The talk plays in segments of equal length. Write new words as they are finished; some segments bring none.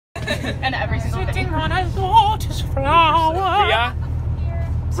And every single day. Sitting on a lotus flower. Leah,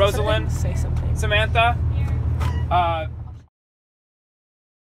 Rosalind, Say something. Samantha, I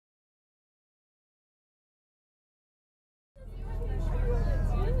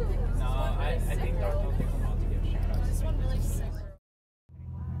think they'll take them all to give shout outs. This one really sick.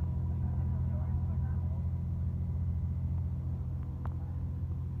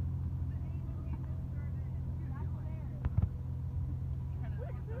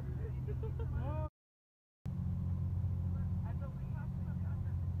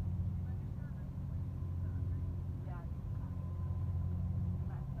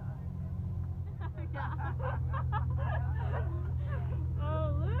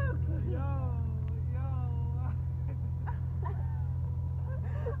 Oh, Luke! Yo.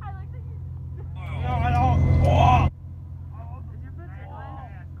 I like that you. No, I don't. Oh.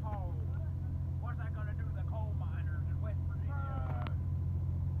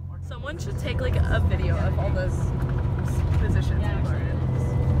 Someone should take like a video of all those positions people are in.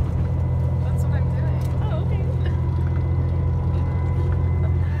 That's what I'm doing. Oh, okay.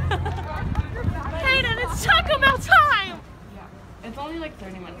 Hayden, it's Taco Bell time! Yeah. It's only like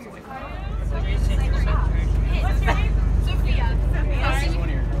 30 minutes away from Hey, what's your name? Sophia. This is one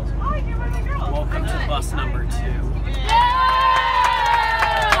of your girls. Oh, you're one of my girls. Welcome to bus number 2.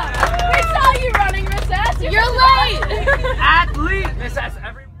 We saw you running, Miss S. You're late! Athlete! Miss S,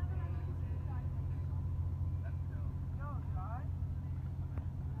 every.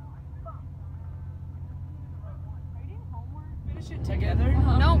 Finish it together?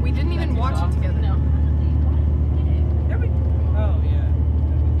 No, we didn't even watch it together. No. Oh, yeah.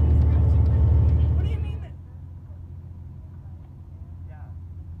 What do you mean that? Yeah.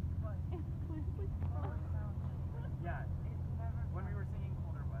 Yeah. When we were singing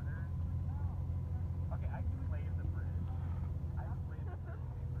Colder Weather. Okay, I can play the bridge. I played the bridge.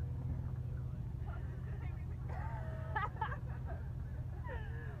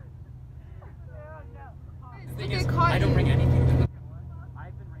 I don't bring anything to the.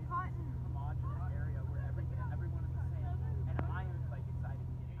 I've been raised in a homogenous area where everyone is the same, and I am like excited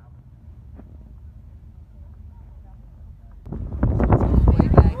to get out. Way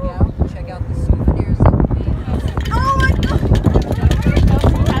back out. Check out the souvenirs that we made. Oh my god!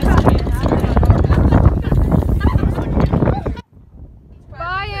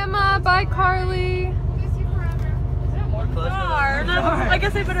 Bye, Emma. Bye, Carly. Darn. I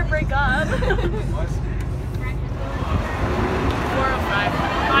guess I better break up.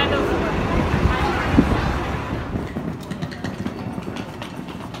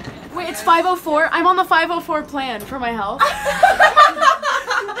 405. 504. Wait, it's 504? I'm on the 504 plan for my health.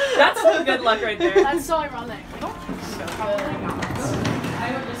 That's some good luck right there. That's so ironic. I don't think so. Probably not.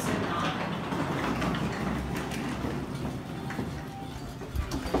 I would just say not.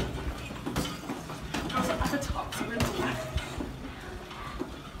 Also, at the top, so we're in the left.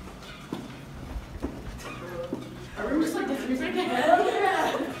 Our room is like the 3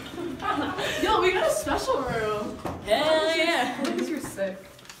 Yo, we got a special room. Hell yeah. Because you're sick.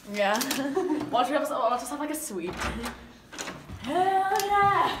 Yeah. Watch us have like a suite. Hell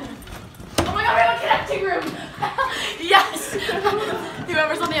yeah. Oh my god, we have a connecting room. Yes.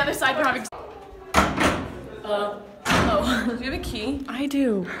 Whoever's on the other side, we're having. Oh. Do you have a key? I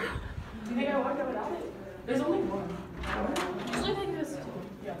do. Do you think I walked out without it? There's only one. Usually I think there's 2.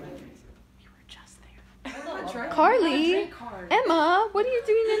 Yeah. We were just there. Carly, Emma, what are you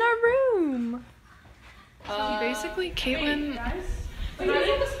doing in our room? Basically, Caitlin. Did I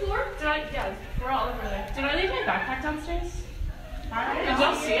leave this floor? Yeah, we're all over there. Did I leave my backpack downstairs? Did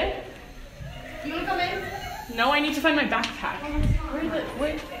y'all see it? You wanna come in? No, I need to find my backpack.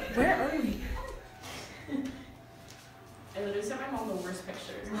 Where are we? I literally sent my mom the worst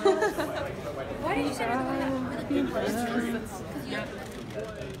pictures. Why did you say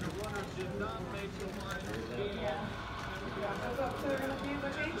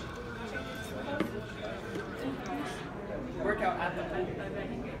Workout at the pool.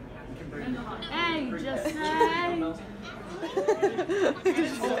 Hey, just say.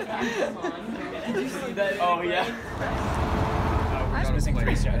 Did you see that? Oh, yeah. We're noticing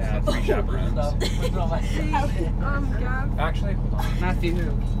 3 chaperones. Actually, hold on. Matthew,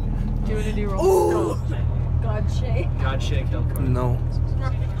 who? Do it, do roll. God shake? God shake, he'll come. No.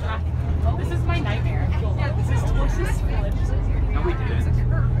 This is my nightmare. Yeah, this is Tortoise Village. No, we didn't.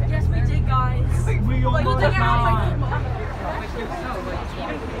 Yes, we did, guys. We almost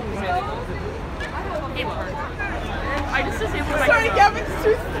I just disabled my Sorry, Gavin's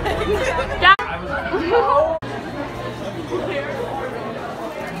too thick.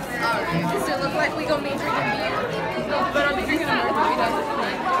 Alright, does it look like we gonna be drinking beer? But I'll be drinking a margarita.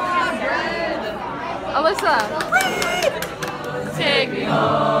 Melissa. Take me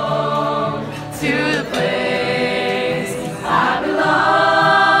home to the place I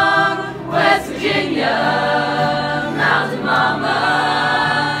belong, West Virginia, Mountain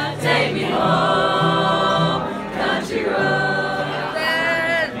Mama. Take me home, country road.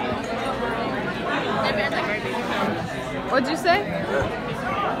 What'd you say?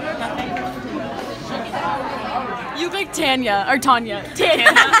 You look like Tanya or Tanya. Tanya.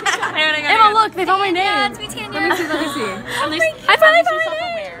 Emma, look, they found my name. Yeah, it's me, Tanya. Let me see. At least I finally found my name.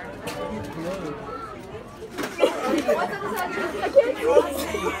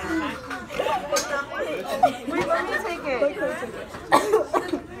 Wait, let me take it.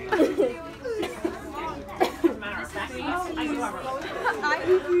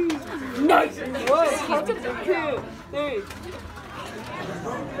 Nice! Whoa!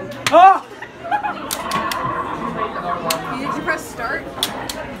 Ah! Did you press start?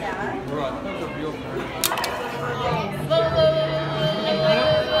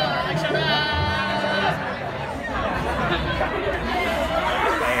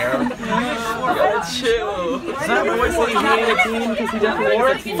 Chill. Is that boy saying he ain't a team because he definitely is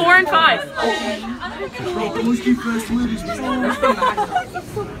a team? 4 and 5.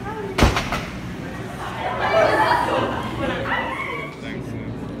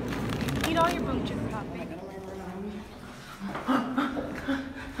 Eat all your boom chicken pop, baby.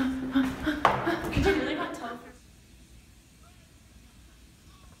 Could you really not tell?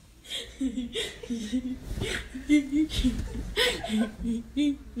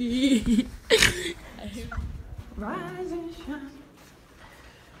 Rise and shine.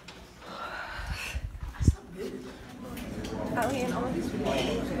 Allie, and all of these people.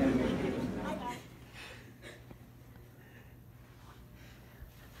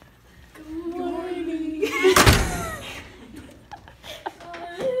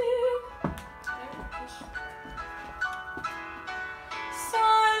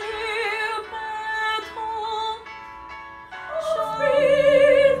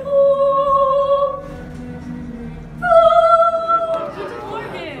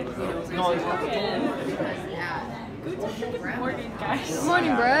 Good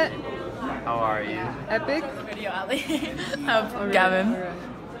morning, Brett. How are you? Epic. Video alley of Gavin.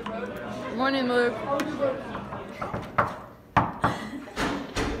 Morning, Luke.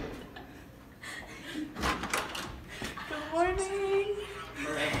 Good morning.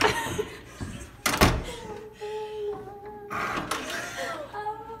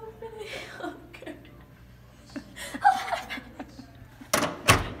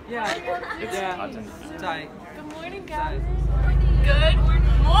 Yeah. Tight. Good morning, Gavin. Good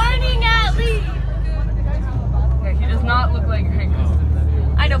morning, Atlee. Yeah, he does not look like Hank.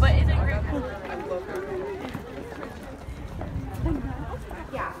 I know, but isn't it great?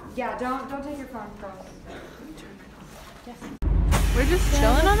 Yeah, don't take your phone, girls. We're just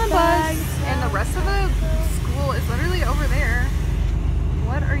chilling on the bus, and the rest of the school is literally over there.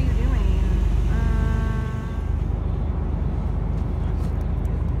 What are you doing?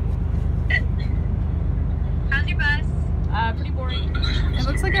 How's your bus? Pretty boring. It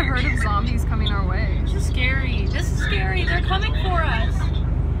looks like a herd of zombies coming our way. This is scary. This is scary. They're coming for us.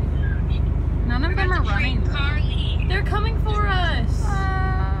 None of them are running. Carly. They're coming for us.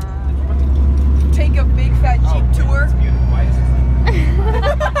 Take a big fat Jeep tour.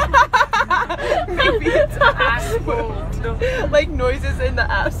 Maybe it's asphalt. Like noises in the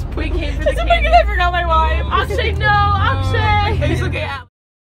asphalt. We came for the candy. I forgot my wife. Akshay, no, Akshay. He's looking at.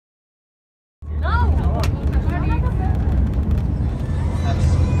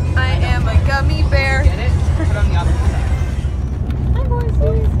 I am a gummy bear. Get it? Put it on the opposite side.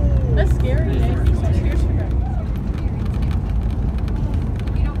 That's scary. You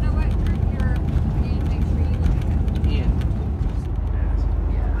don't know what group you're in, make sure you look at it. Ian.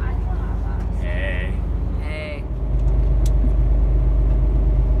 Hey. Hey.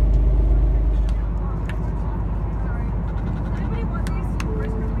 Anybody want these?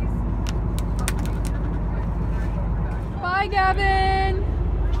 First release? Bye, Gavin.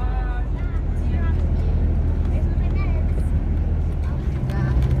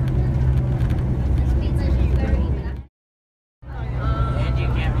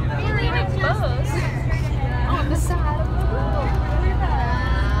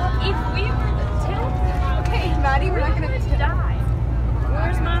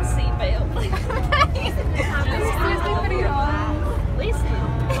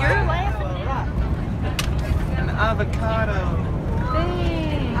 An avocado.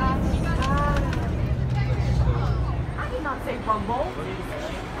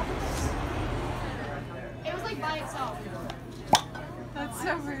 It was like by itself. That's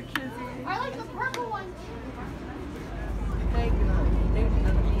so weird, Kizzy. I like the purple one.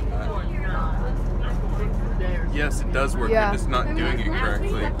 Yes, it does work. Yeah. You're just not doing it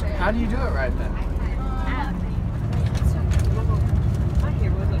correctly. How do you do it right then?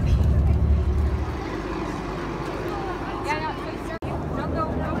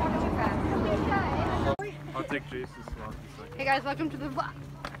 I'll take Jace's slot. Hey guys, welcome to the vlog.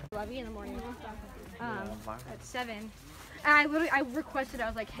 Love you in the morning. At 7. And I requested, I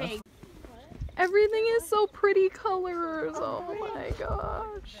was like, hey. Everything is so pretty colors. Oh my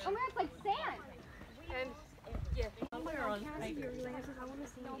gosh. Oh my god, it's like sand. And I want to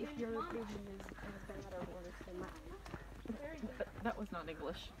see if your vision is as bad or worse than mine. That was not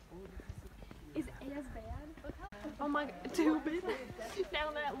English. Is it as bad? oh my god, too big.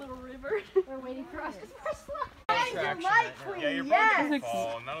 Down that little river. We're waiting for us because we're slow. Yeah, you're probably gonna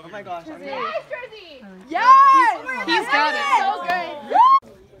fall. And that'll Oh my gosh. Yes, Jersey! Yes! He's got it. So good.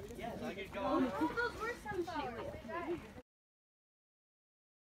 Those were some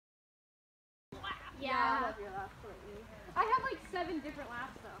Yeah. I have like 7 different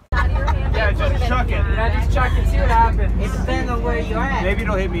laps though. Yeah, just chuck it. Yeah, just chuck it, see what happens. It depends on where you're at. Maybe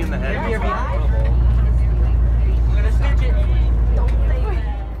it'll hit me in the head. If you're behind, I'm gonna snitch it. Don't say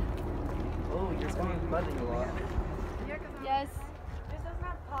that. Oh, you're buzzing a lot. Yes. This doesn't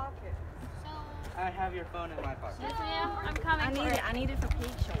have pockets. I have your phone in my pocket. Yes, ma'am. I'm coming. I need it for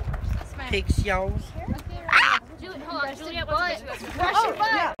pig shows. Pig shows? Hold on, Juliet, what's this? Brush your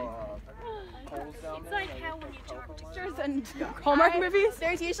butt. It's like how when you talk to Pictures and Hallmark movies.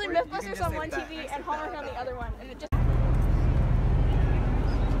 There's usually Mythbusters on one TV and Hallmark on the other one, and it just.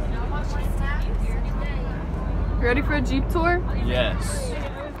 You ready for a Jeep tour? Yes.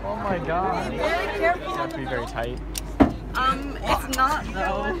 Oh my god. Very careful. Does that have to be very tight? It's not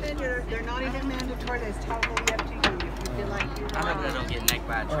though. They're not even mandatory. It's totally up to you. If you feel like you're I hope I don't get neck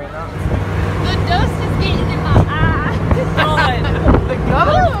by a tree. The dust is getting in my eye.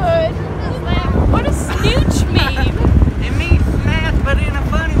 Good. What does snooch mean? It means smash, but in a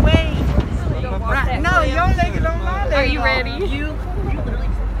funny way. Right. No, your leg is on my leg. Are you ready?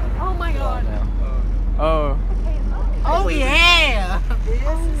 Oh my god. Oh. Oh yeah. This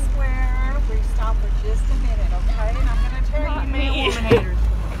is where we stop for just a minute, okay? And I'm going to tell you, Man, woman haters.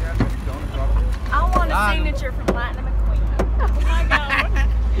 I want a signature from Platinum McQueen. Oh my god.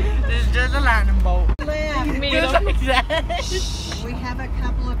 This is just a lightning bolt. left. Just like that. We have a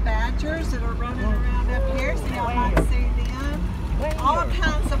couple of badgers that are running around up here, so y'all might see them. All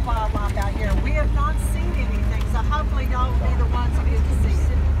kinds of wildlife out here. We have not seen anything, so hopefully y'all will be the ones who get to see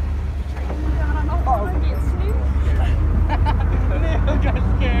it. Got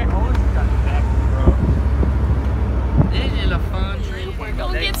scared. This is a fun tree. We're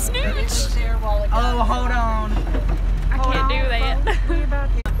gonna get snooched. Oh, hold on. I can't do that.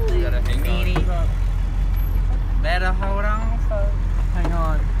 Meaty. Better hold on, folks. Hang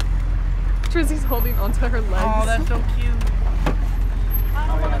on. Trizzy's holding onto her legs. Oh, that's so cute.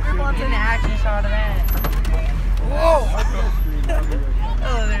 Who wants an action shot of that? Whoa!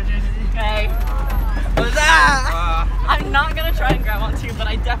 Oh, they're just okay. What's that? I'm not gonna try and grab onto you, but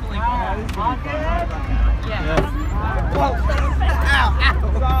I definitely will. Yeah. Whoa! Ow!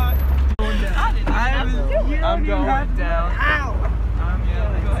 I'm going down. Ow!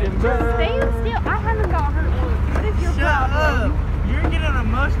 Stay still. I haven't got hurt. What is your Shut problem? up! You're getting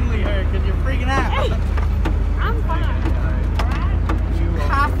emotionally hurt because you're freaking out. I'm fine.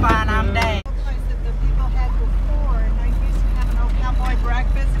 I'm fine, I'm dead. Place that the people had before, and they used to have an old cowboy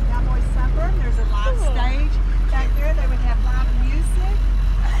breakfast and cowboy supper. There's a live stage back there. They would have live music.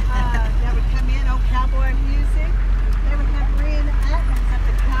 They would come in, old cowboy music. They would have reenactments of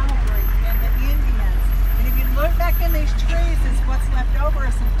the cavalry and the Indians. And if you look back in these trees, is what's left over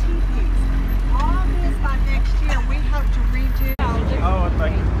are some teepees. All this by next year, we hope to redo. Oh, it's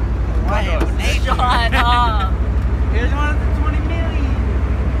like. Shut up. Here's one of the 20 million.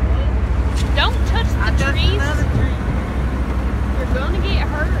 Don't touch I the touched trees. another tree. You're gonna get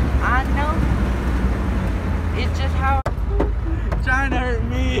hurt. I know. It's just how. Trying to hurt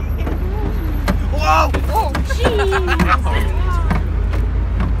me. Whoa! Oh, jeez.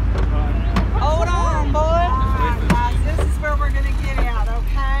 Hold on, boy. Alright, guys, this is where we're going to get out,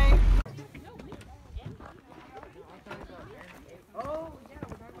 okay?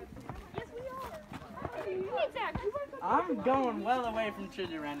 I'm going well away from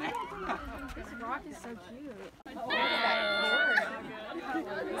Trizzy right now. This rock is so cute. Oh,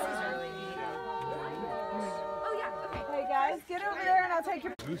 Hey guys, get over there and I'll I'll take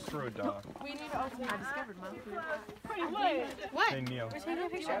your. Moose for a dog. We need to also. I discovered my food. Hey, Neil. We're taking a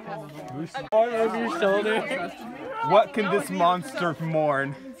picture of us. Moose over your shoulder. What can this monster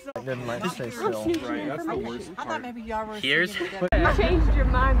mourn? I didn't like to stay still. Right, that's the worst I thought part. maybe y'all were. Here's. You changed your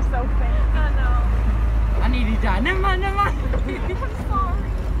mind so fast. I know. I need to die. Never mind, never mind. I'm sorry.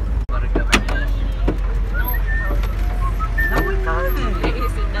 No, we haven't.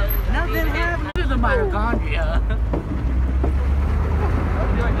 Nothing happened to the mitochondria.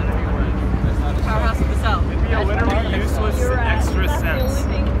 Powerhouse of the South. It'd be a literally useless extra sense.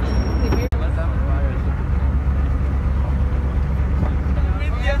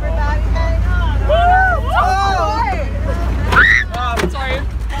 Everybody hang on. Sorry.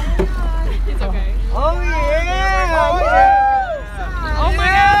 It's okay. Oh yeah! Oh my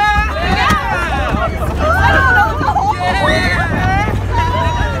god!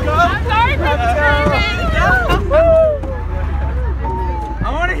 I'm sorry for screaming. I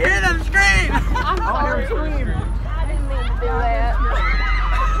want to hear them scream. I'm sorry. I didn't mean to do that.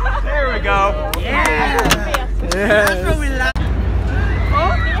 There we go. Yeah. That's what we like.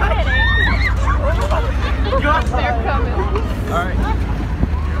 They're coming. Alright.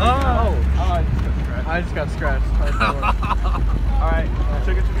 Oh, I just got scratched. Alright,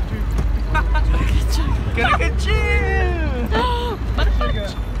 chugga chugga choo. Gonna get you!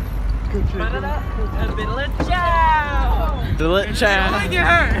 Dillet chow! Get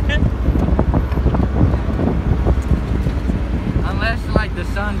hurt! Unless like the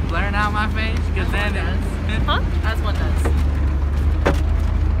sun's blaring out my face, because then it's... Huh? That's what does.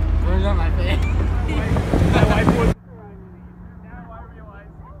 Where's on my face? My wife was. Now I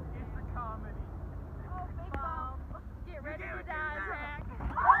realize it's a comedy. Get ready to die, Zach.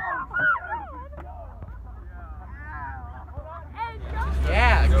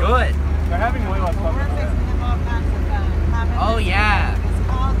 Yeah, good. They're having way less fun. We're fixing them all kinds of fun. Oh yeah. It's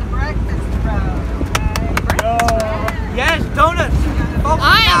called the breakfast road. Okay. Yes, donuts!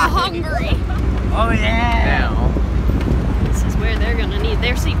 I am hungry. Oh yeah! This is where they're gonna need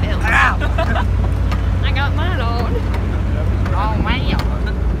their seatbelts. Ow! I got mine on. Oh man!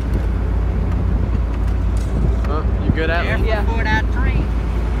 You good at it? Yeah. Before that train.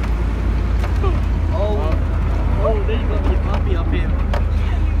 Oh, they're gonna get bumpy up here.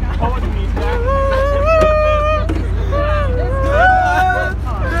 Oh, it means that.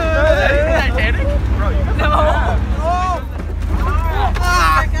 Titanic? Bro, you can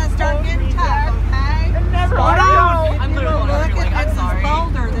They're gonna start getting tough, okay? I'm literally Look like, at I'm this sorry.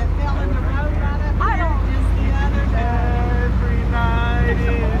 boulder that fell in the road right up there just the other day. Every night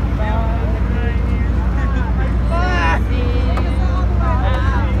is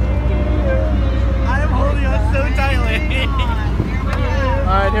I am holding on so tightly.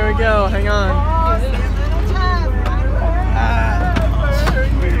 Alright, here we go. Hang on.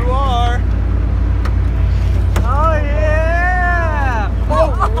 You are. Oh yeah! Oh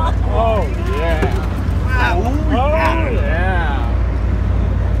yeah. Wow. Oh yeah.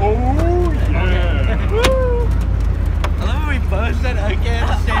 Oh yeah. I love when we both said okay at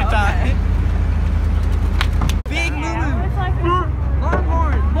the same time. Big moo.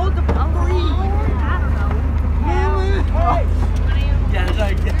 Longhorn. Multiple breed. Yeah, it's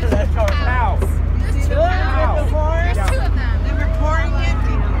like that's our house. There's two of them. They were pouring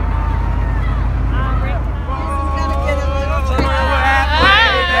empty. This is gonna get a little tricky.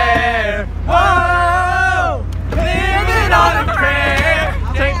 Whoa! Living on a prayer.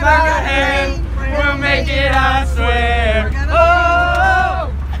 Take my hand. We'll make it, I swear.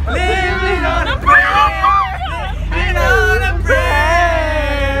 Oh! Living on a prayer. Living on a prayer.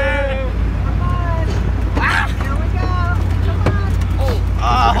 Here we go.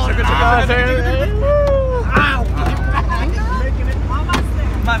 Oh, hold it. Ow! Almost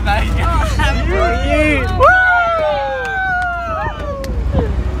there. My bag.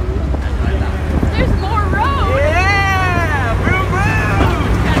 There's more road. Yeah! Vroom, vroom!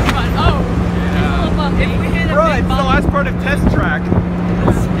 That's fun. Oh. It's a little bumpy. If we hit a Bro, big it's the bump. last part of test track.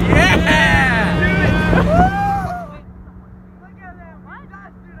 Yeah!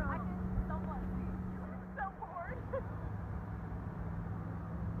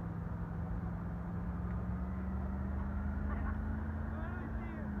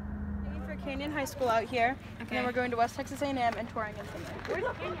 For Canyon High School out here, and then we're going to West Texas A&M and touring in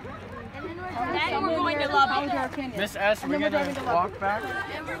Finland. Then we're going to Lubbock. Miss S, we're gonna walk back.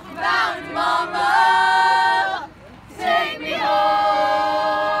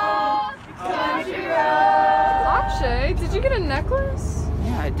 Akshay, did you get a necklace?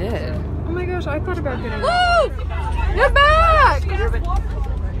 Yeah, I did. Oh my gosh, I thought about getting one. You're back!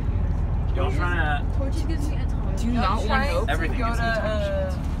 Y'all trying to Do you not want to Everything go gets me to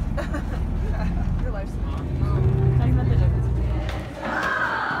your life's Talking about the difference between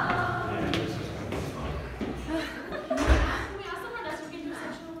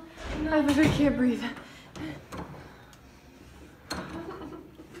I literally can't breathe.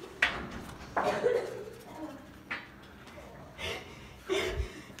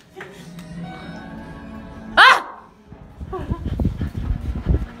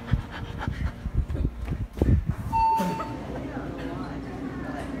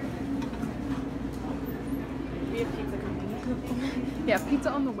 Yeah, pizza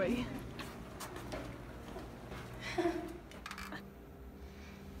on the way.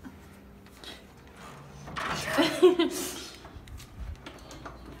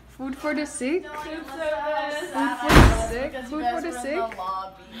 Food for the sick? Food for the sick? Food for the sick?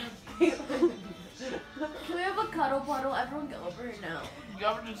 Can we have a cuddle puddle? Everyone go over here now. You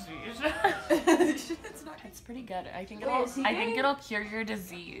have a disease. It's pretty good. I think it'll cure your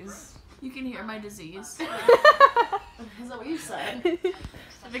disease. You can hear my disease. Is that what you said?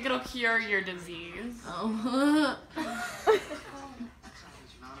 I think it'll cure your disease. Oh.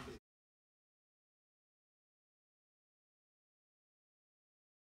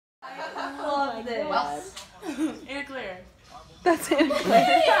 Love this. Well, Air clear. That's it.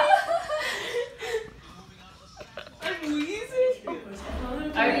 I'm wheezing.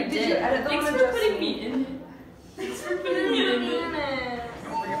 I already did. Thanks for putting me in it. Thanks for putting me in it.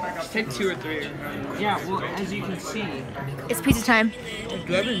 Take 2 or 3. Yeah, well, as you can see. It's pizza time. Do I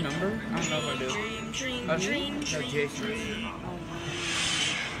have his number? I don't know if I do. Usher? No, Jason.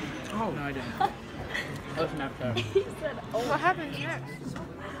 Oh, no, I didn't. Oh, Snapchat. What happens next?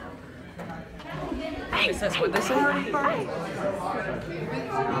 It says what this is? Party.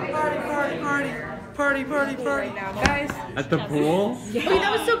 Guys. At the pool? Wait,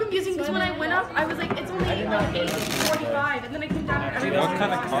 that was so confusing because when I went up, I was like, it's only 8:45, and then I came down and everyone What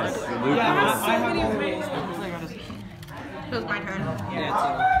kind of cards? I have all of those. It was my turn.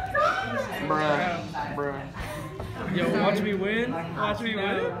 Bruh. Yo, watch me win. Watch me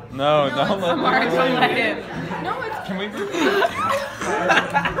win. No, don't let me win. No, it's Can we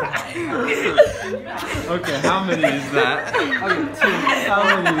Okay, how many is that? How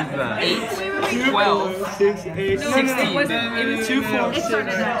many is that? 12. 6, 8, 16. 2, 4, 6. It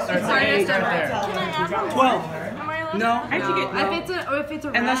started at 12. No. if it's a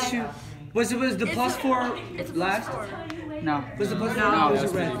And that's red. 2. Was the plus 4 last? No. Was the plus 4 no, was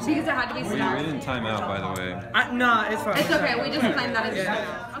it red? Because it had to be We stacked. didn't time out, by the way. Nah, it's fine. It's okay, we just claimed that as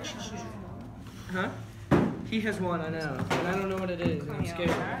Huh? He has one, I know. And I don't know what it is. I'm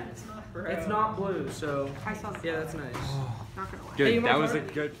scared. It's not blue, so. Yeah, that's nice. Not gonna lie. Good, that was a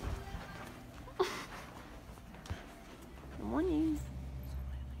good... Good morning.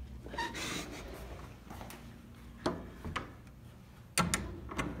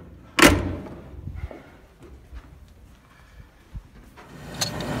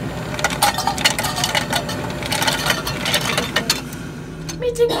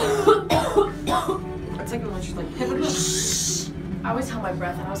 It's like when she's like, I always held my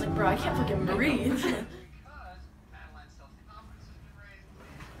breath and I was like, bro, I can't fucking breathe.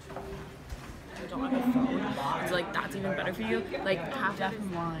 Don't have a phone. It's like, that's even better for you. Like, half that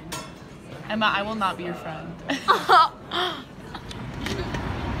from line. Emma, I will not be your friend.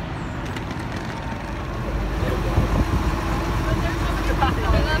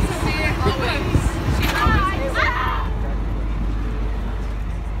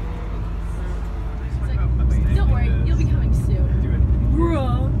 Don't worry, you'll be coming soon.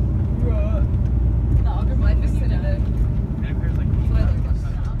 Bruh. The awkward life is today.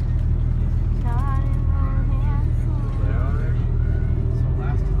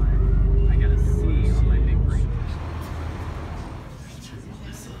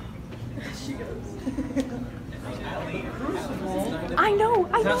 I know.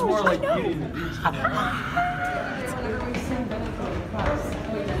 That's more like you.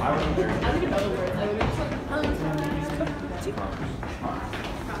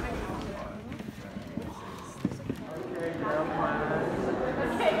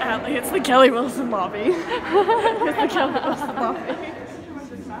 It's the Kelly Wilson lobby. It's the Kelly Wilson lobby.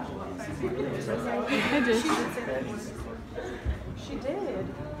 I did. She did.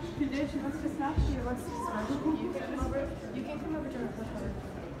 She wants to snap you. Wants to snap you. You can come over to her.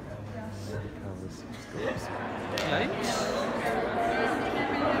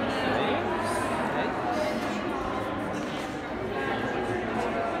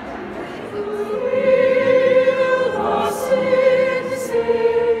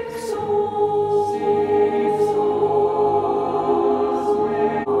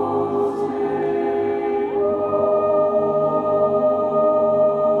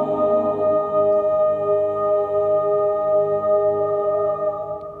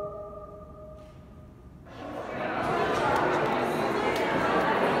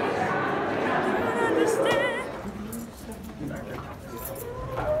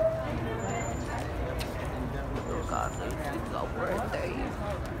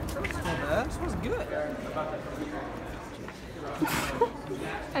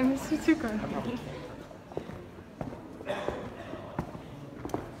 I miss you too, Carly.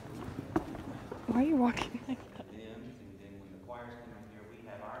 Why are you walking like that?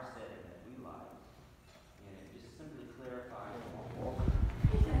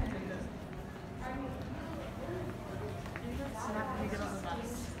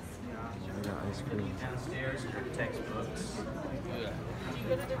 Ice cream. Downstairs for textbooks.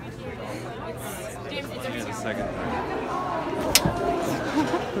 Here's the second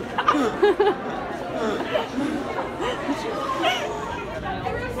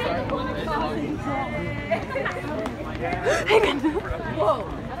Whoa.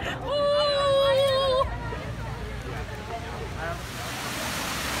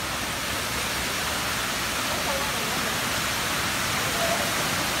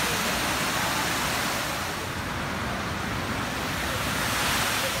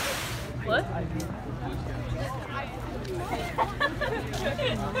 What?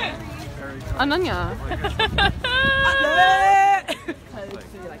 Ananya.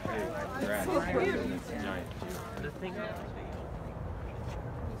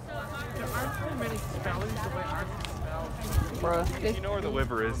 If you know where the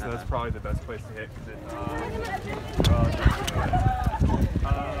liver is, that's probably the best place to hit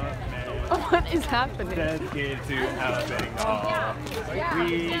What is happening? Dedicated to having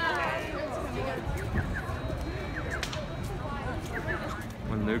weed.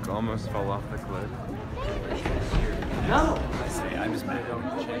 When Luke almost fell off the cliff. No! I say, I'm just mad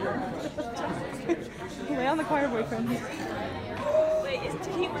on the chair. Lay on the choir boyfriend. Wait, is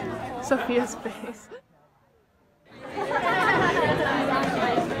Caitlin? Sophia's face. What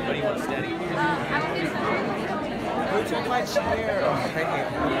do you want, steady? Who took my chair?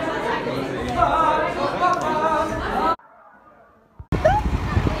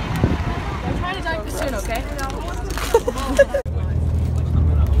 I'm trying to dive soon, okay?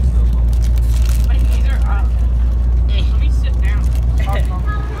 My knees are up. Let me sit down.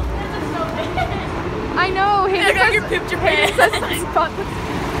 I know. Hey, Look like you pooped your pants.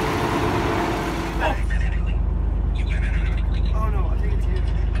 Oh no, I think it's you.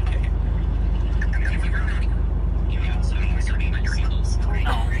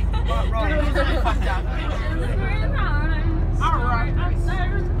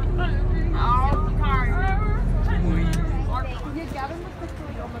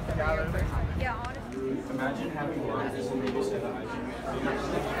 Imagine having lunch and maybe say that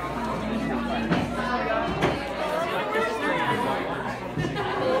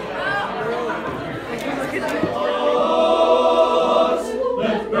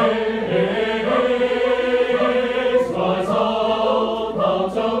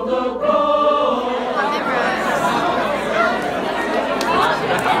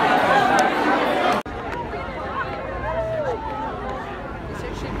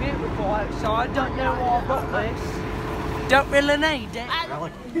so I don't know why I got this. Don't really need it. I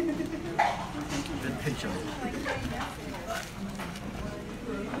like good picture.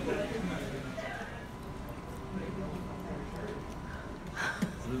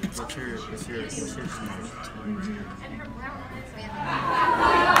 What's your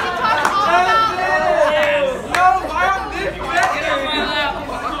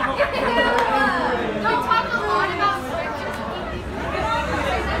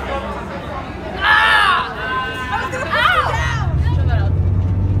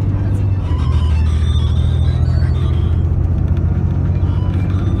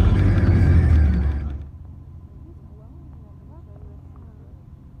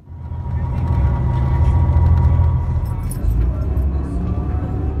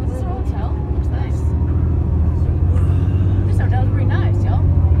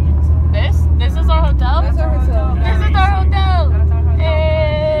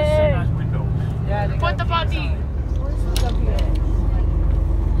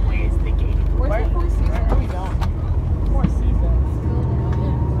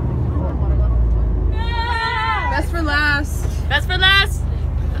Best for last.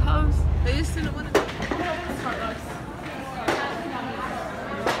 They just didn't want to.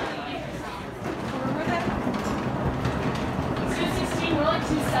 We're like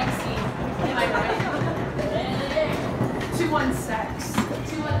too sexy. Am I right? 2-1 sex.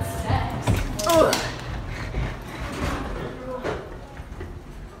 2-1 sex. Oh.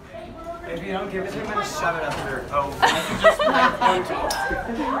 If you don't give it to him, I'm gonna shove it up there. Oh, I can just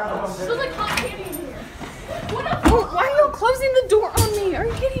Feels like hot candy in here. Oh, why are you closing the door on me? Are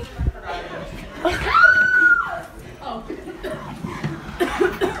you kidding?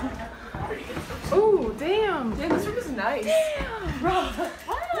 Oh, damn. Damn, this room is nice. Damn, bro. Wow.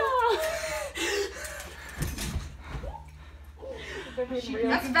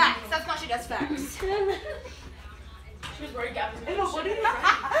 That's facts. That's not she does facts. She's worried Gabby's Did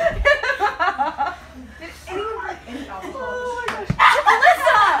anyone like any alcohol?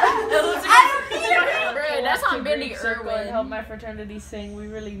 Bro, that's on Benny Irwin. Help my fraternity sing. We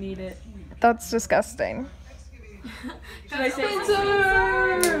really need it. That's disgusting. Should I say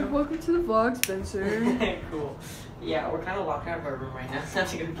Spencer! Welcome to the vlog, Spencer. Cool. Yeah, we're kind of locked out of our room right now, so I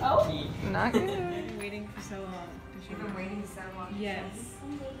have to go get the key. Not good. I've been waiting for so long. You've been waiting so long. Yes.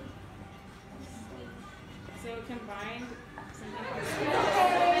 So combined.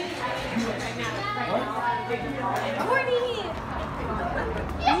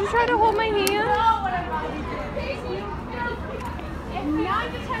 Did you try to hold my hand?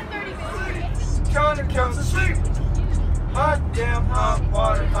 9 to 10:30. Connor comes to sleep. Hot damn, hot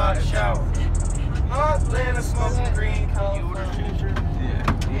water, hot shower. Hot Atlanta smoking green California.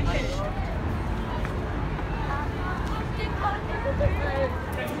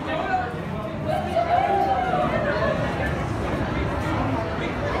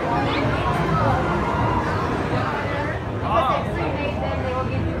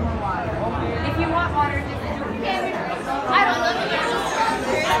 If you want water, just I don't know.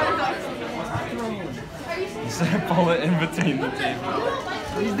 Instead of pull it in between the table.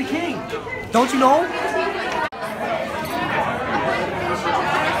 He's the king. Don't you know? I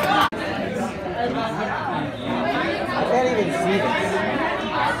can't even see this.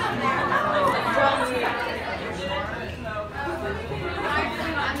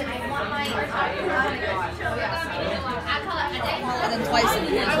 And then twice in the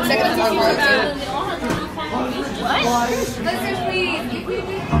second time what? Let's please.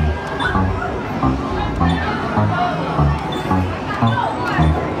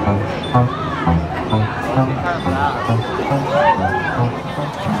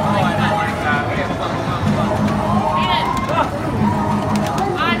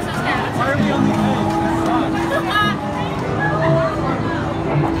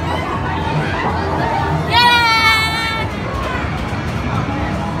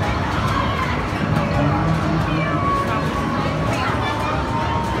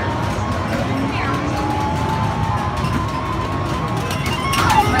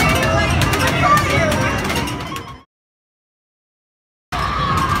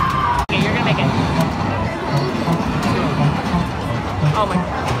 Oh my god.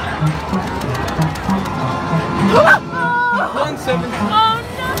 1-7. Oh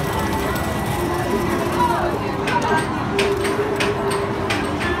no!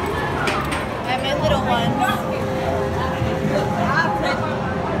 And my little one.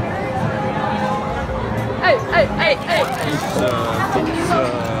 Hey!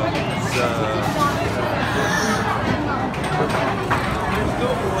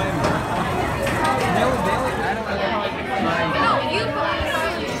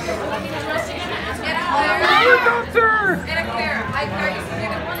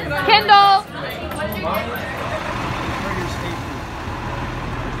 Kendall!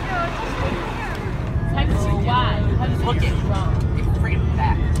 Look at it. It's freaking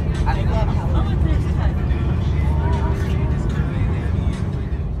packed. I love how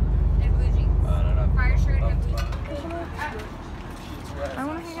I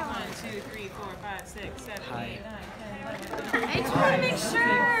want to hang out. 1, 2, 3, 4, 5, 6, 7, 8, 9, 10, 11. I just want to make sure.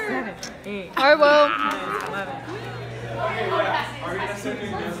 7, 8, I will. 11.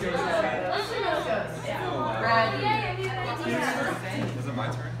 Is it my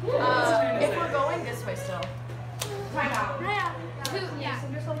turn? If we're going this way still.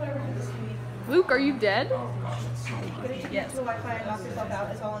 Luke, are you dead? Yes.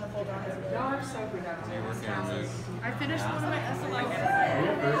 I finished one of my SLI.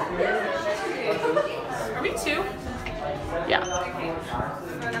 Are we 2? Yeah.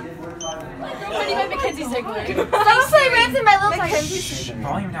 What do you mean Mackenzie Ziegler? Someone play Ransom by Lil Mackenzie.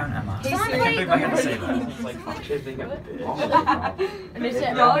 Volume down, Emma. I Someone can't play believe I had to say that. It's like, fuck, I think I'm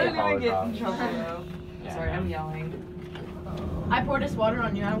Y'all are gonna get in trouble though. Sorry, I'm yelling. I poured this water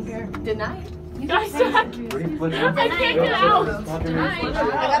on you, I don't care. Didn't I? I suck. I can't get out. Tonight. I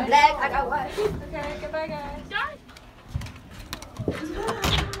got black. I got white. Okay, goodbye, guys.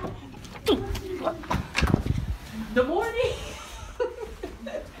 The morning.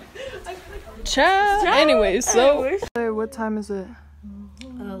 Ciao. Anyways, so. Hey, what time is it?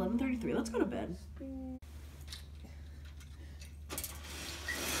 11:33. Let's go to bed.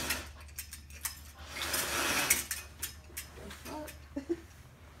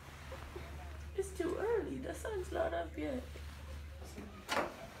 It's too early. The sun's not up yet.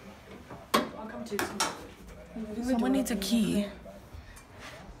 I'll come to you. Someone needs a key.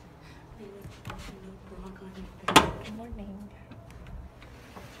 Good morning.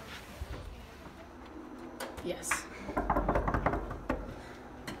 Yes.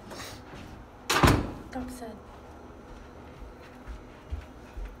 Dog said.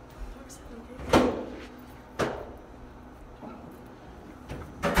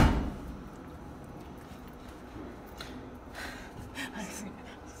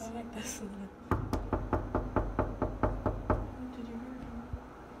 Like this. Did you hear him?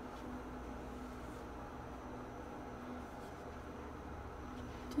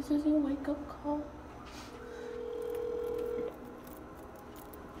 This is your wake up call.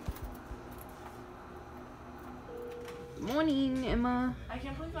 Morning, Emma. I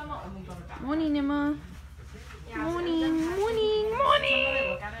can't believe I'm the only daughter back. Morning, Emma. Morning, morning,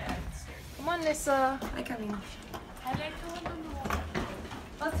 morning. Come on, Nissa. Hi, Kevin.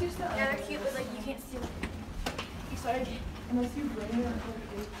 Let's use the. Yeah, they're cute, but like you can't see them. You started. Unless you bring it or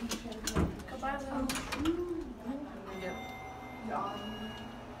goodbye, Lou.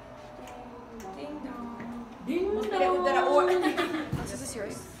 Ding dong. Ding dong. Is this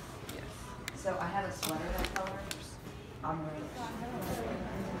yours? Yes. So I have a sweater that colors. I'm wearing it.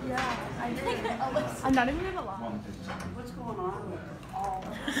 Yeah, I think I'm not even gonna lie. What's going on with all?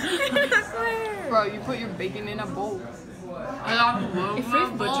 Bro, you put your bacon in a bowl. I got blown. If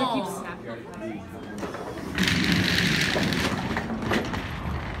Faith Butcher keeps snapping.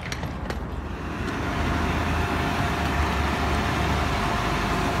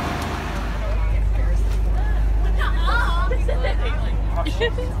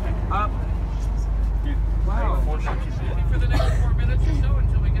 Up. Wow. For the next 4 minutes or so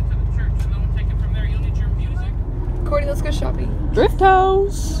until we get to the church, and then we'll take it from there. You'll need your music. Cordy, let's go shopping. Drift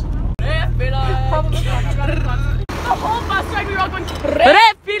House. The whole bus ride we were all going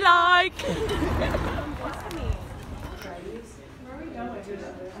Reppy like.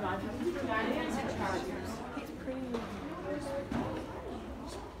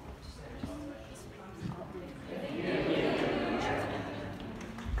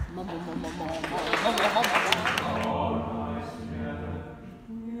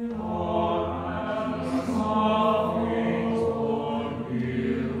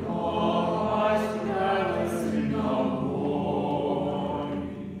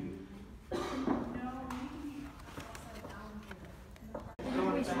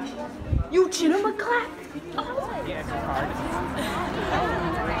 You chin him a clap.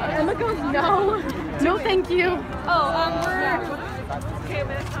 Emma goes, no. No, thank you. We're. Okay,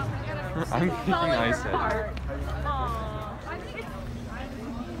 but I'm thinking I said.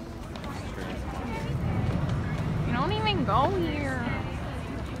 You don't even go here.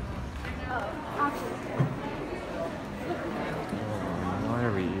 Why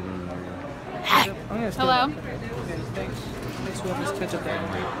are we eating? Hello. Thanks for this ketchup there.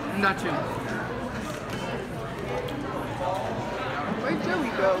 Not you. Where'd Joey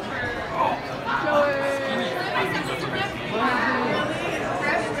go? Joey.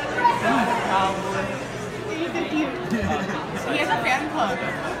 He has a fan club.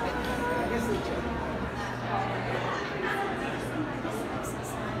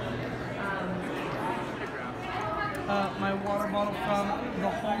 My water bottle from the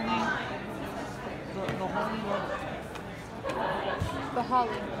holy. The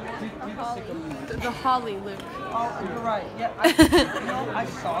Holly. The Holly, Luke. Oh, you're right. Yeah, I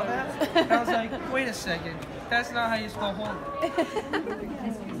saw that. And I was like, wait a second. That's not how you spell holy.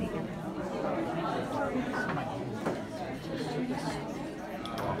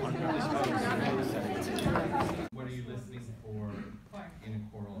 What are you listening for in a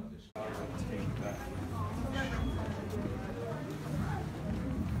choral audition?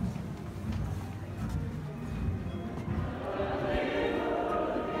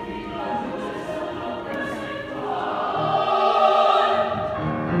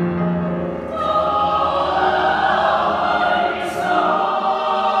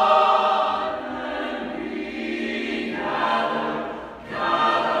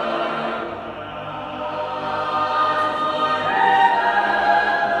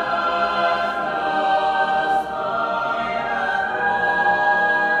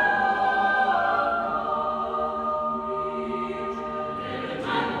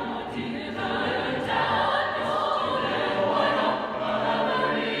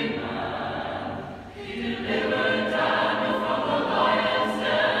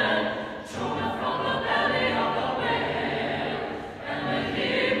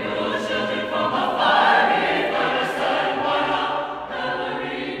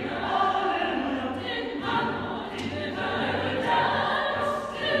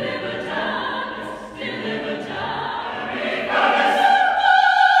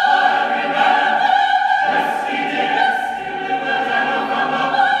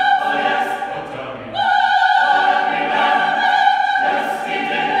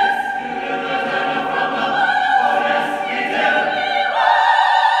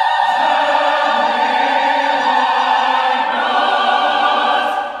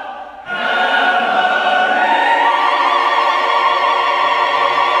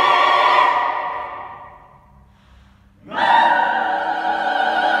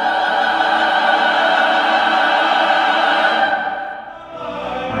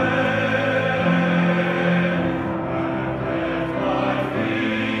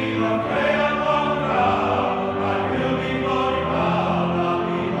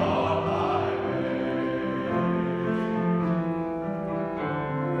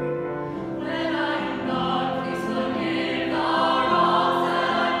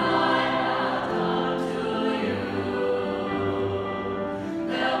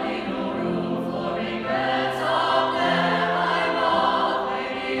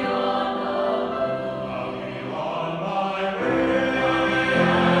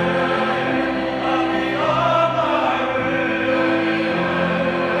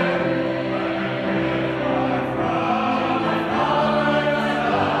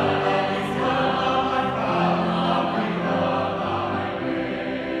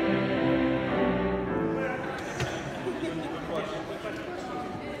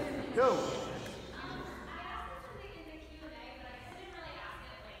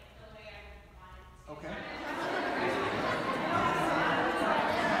 Okay.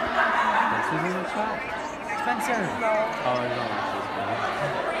 This is in the chat. Spencer. No. Oh, he's on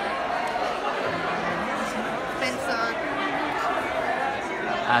Spencer.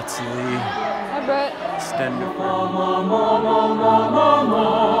 Actually. Hi, Brett. Extend it.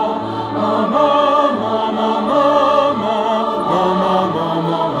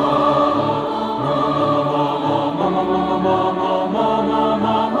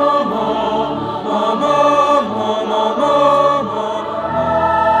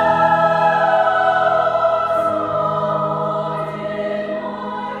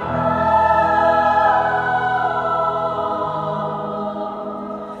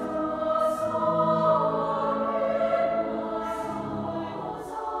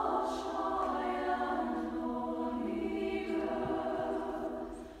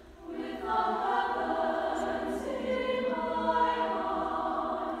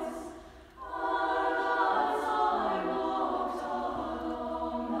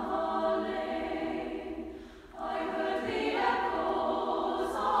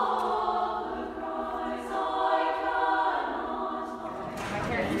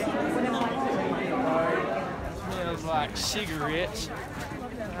 Like cigarettes.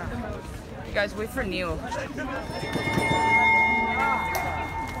 You guys, wait for Neil.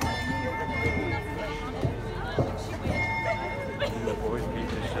 Always beat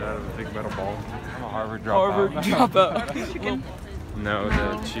the shit out of a big metal ball. I'm a Harvard dropout. Harvard dropout. No,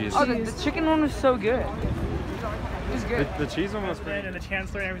 the cheese. Oh, the chicken one was so good. It was good. The cheese one was pretty. And the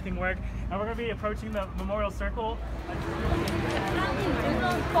chancellor and everything work. And we're going to be approaching the memorial circle.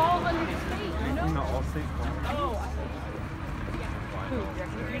 No, all state.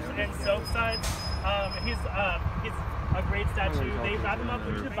 And Soapside, he's a great statue. They wrap him up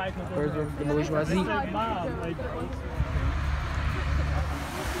into the bike. Where's the bourgeoisie? Mom, like, this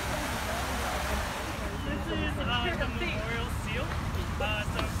is the memorial seal. So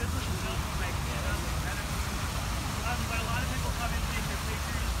this is built from like but a lot of people come and take their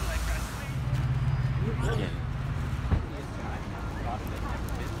pictures to like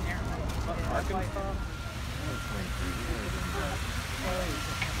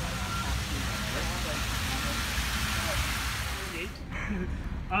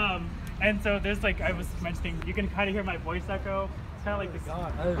and so there's like I was mentioning, you can kind of hear my voice echo. It's kind of like this.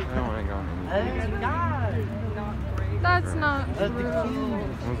 I don't want to go on anything. That's not When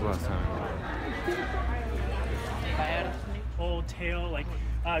was the last time? Old tale, like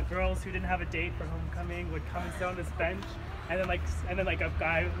girls who didn't have a date for homecoming would come and sit on this bench, and then like a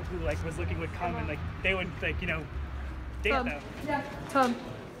guy who like was looking would come and like they would like date them. Yeah. Tub.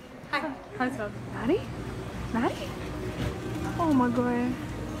 Hi. Hi, Tub. Maddie? Maddie? Oh my god.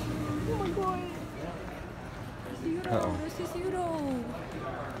 Oh my god. Uh-oh.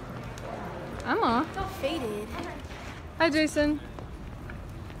 Emma. It's all faded. Hi, Jason.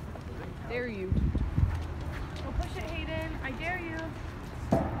 Dare you. Go push it, Hayden. I dare you.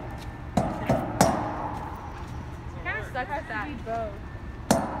 Kind of stuck with that.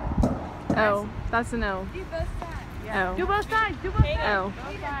 Oh, that's an L. Do both sides. Yeah. Do both sides. Do both sides. Oh.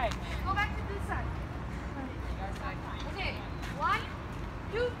 Both sides. Go back to this side. Okay. 1,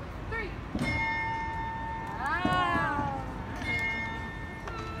 2, 3.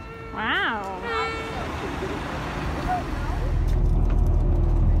 Wow.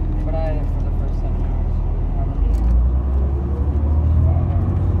 But I had it for the first 7 hours.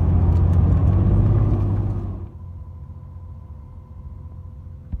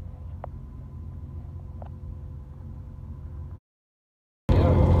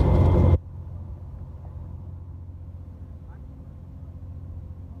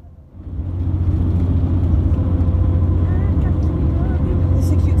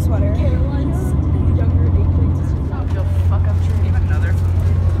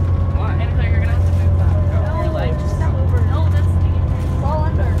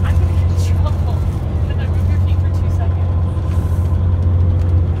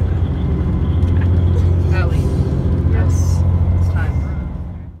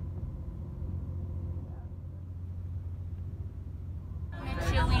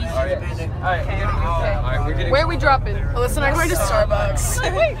 Where are we dropping? Alyssa and I are going to Starbucks.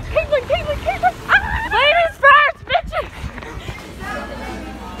 Wait, Caitlin! Ah! Ladies first, bitches!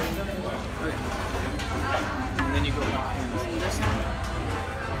 And then you go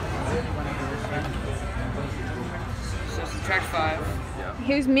so subtract 5.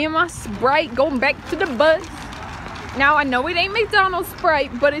 Here's me and my Sprite going back to the bus. Now I know it ain't McDonald's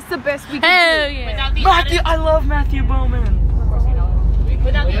Sprite, but it's the best we can do. Yeah. Matthew, I love Matthew Bowman.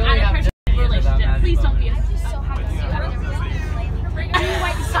 Without the added pressure of the relationship. Please don't be a so happy to see you.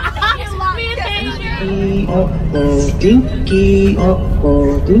 Me and Tasia. oh, dookie,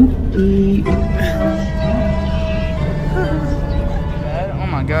 oh, dookie. Oh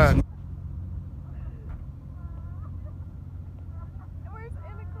my god.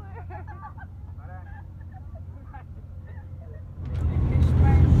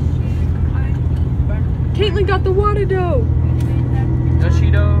 Caitlin got the water dough. Does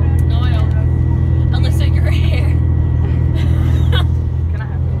she though? No, I don't. Unless it's your hair.